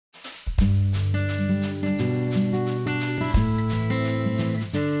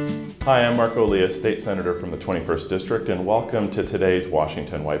Hi, I'm Marco Liias, State Senator from the 21st District, and welcome to today's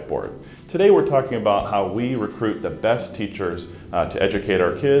Washington Whiteboard. Today we're talking about how we recruit the best teachers to educate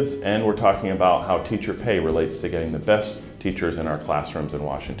our kids, and we're talking about how teacher pay relates to getting the best teachers in our classrooms in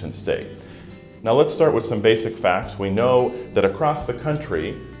Washington State. Now let's start with some basic facts. We know that across the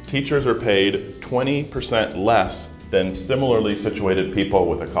country, teachers are paid 20% less than similarly situated people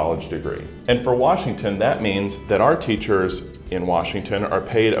with a college degree. And for Washington, that means that our teachers in Washington are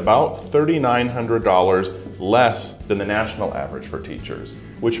paid about $3,900 less than the national average for teachers,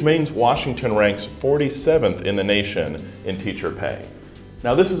 which means Washington ranks 47th in the nation in teacher pay.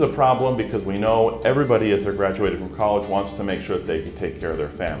 Now this is a problem because we know everybody as they're graduated from college wants to make sure that they can take care of their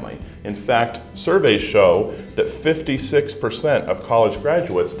family. In fact, surveys show that 56% of college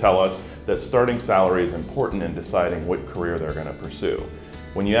graduates tell us that starting salary is important in deciding what career they're going to pursue.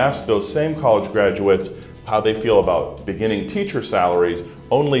 When you ask those same college graduates how they feel about beginning teacher salaries,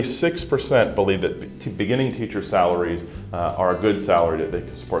 only 6% believe that beginning teacher salaries are a good salary that they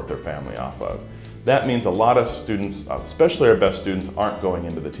can support their family off of. That means a lot of students, especially our best students, aren't going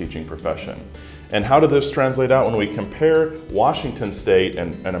into the teaching profession. And how did this translate out? When we compare Washington State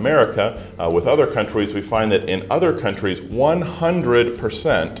and America with other countries, we find that in other countries,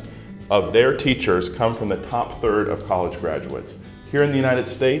 100% of their teachers come from the top third of college graduates. Here in the United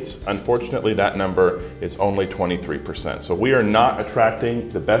States, unfortunately, that number is only 23%. So we are not attracting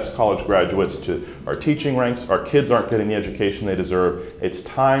the best college graduates to our teaching ranks. Our kids aren't getting the education they deserve. It's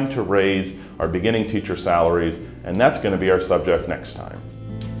time to raise our beginning teacher salaries, and that's going to be our subject next time.